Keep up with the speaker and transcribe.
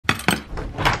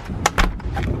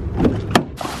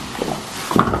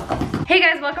Hey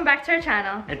guys, welcome back to our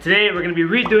channel. And today we're gonna be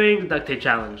redoing the duct tape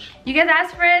challenge. You guys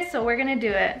asked for it, so we're gonna do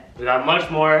it. We got much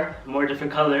more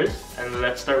different colors, and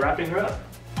let's start wrapping her up.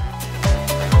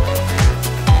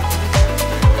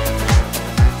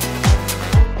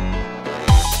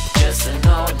 Just an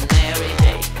ordinary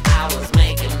day, I was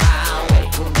making my way.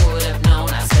 Who would have known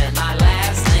I spent my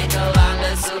last nickel on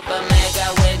the super mega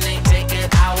winning ticket?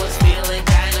 I was feeling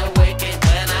kinda wicked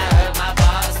when I heard my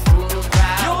boss through the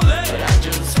crowd, but I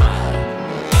just smiled.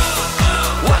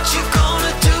 What you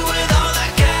gonna do with all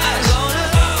that cash? Gonna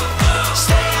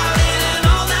stay out in an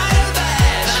all-nighter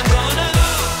bash. I'm gonna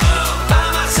buy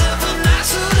myself a nice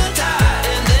suit and tie,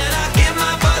 and then I'll give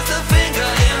my boss the finger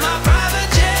in my private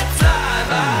jet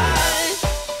flyby.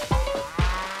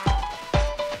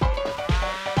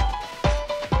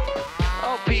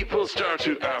 People start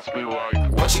to ask me like,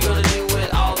 what you gonna do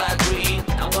with all that green?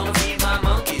 I'm gonna feed my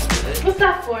monkeys with it. What's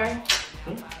that for?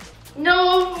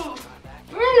 No.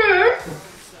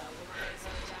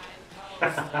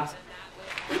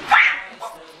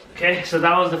 Okay, so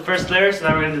that was the first layer, so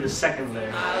now we're gonna do the second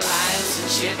layer. My lines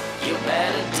and shit, you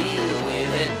better deal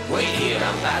with it. Wait here,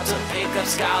 I'm about to pick up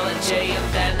Scarlett J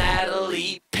and then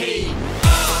Natalie P.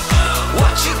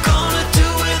 What you gonna do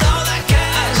with all that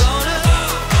cash?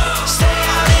 Gonna stay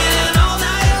out in an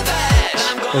all-nighter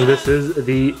bash. I'm gonna And this is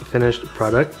the finished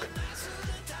product.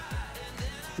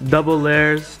 Double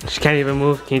layers. She can't even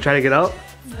move. Can you try to get out?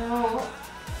 No.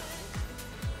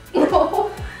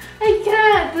 No, I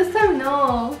can't. This time,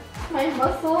 no. My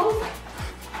muscles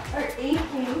are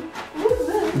aching. What is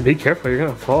this? Be careful, you're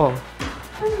gonna fall.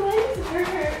 My legs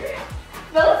hurt.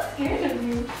 Bella's scared of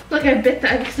me. Look, I bit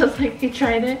that because I was like, I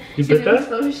tried it. You bit and it was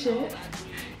that? so shit.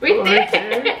 Right Oh, there. right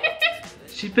there.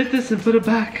 She bit this and put it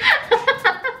back.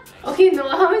 Okay, no,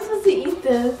 how am I supposed to eat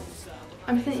this?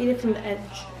 I'm just gonna eat it from the edge.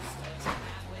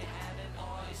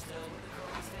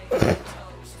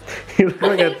 You look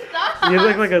like a Stop. you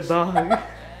look like a dog.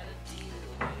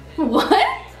 What?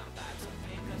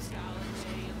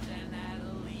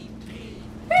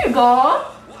 There you go.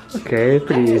 Okay,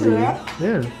 pretty easy.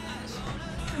 Yeah.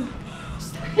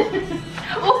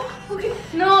 Oh, okay.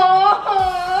 No.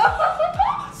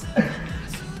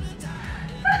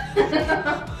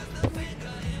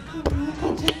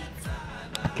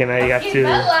 Okay, now you have Okay, to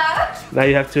Bella. now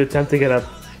you have to attempt to get up.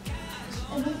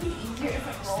 It would be easier if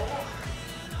I roll.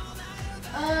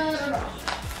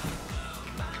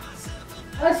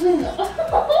 Actually, no.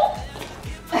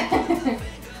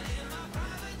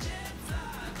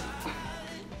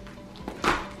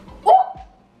 Oh!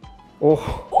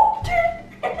 Oh, Oh,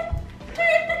 turn!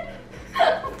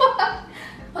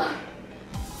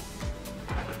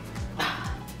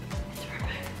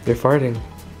 you're farting.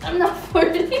 I'm not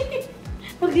farting.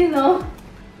 Okay, no.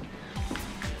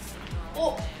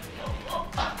 Oh.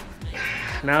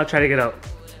 Now try to get out.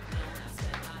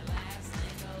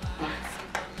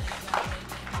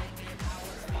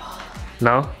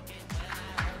 No?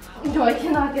 No, I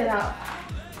cannot get out.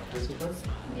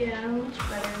 Yeah, much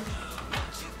better.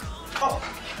 Oh.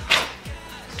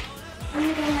 Oh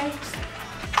my God.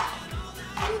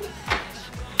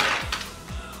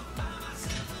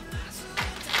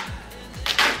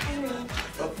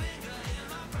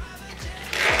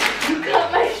 You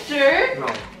got my shirt? No.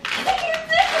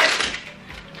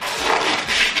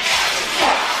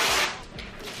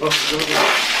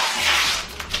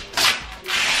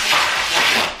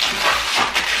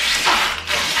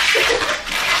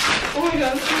 Oh my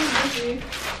God, I'm so busy.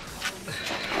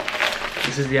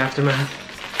 This is the aftermath.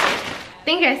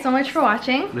 Thank you guys so much for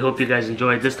watching. We hope you guys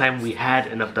enjoyed. This time we had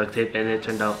enough duct tape and it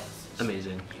turned out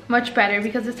amazing. Much better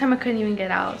because this time I couldn't even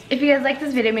get out. If you guys like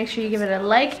this video, make sure you give it a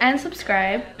like and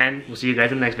subscribe. And we'll see you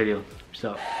guys in the next video.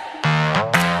 So.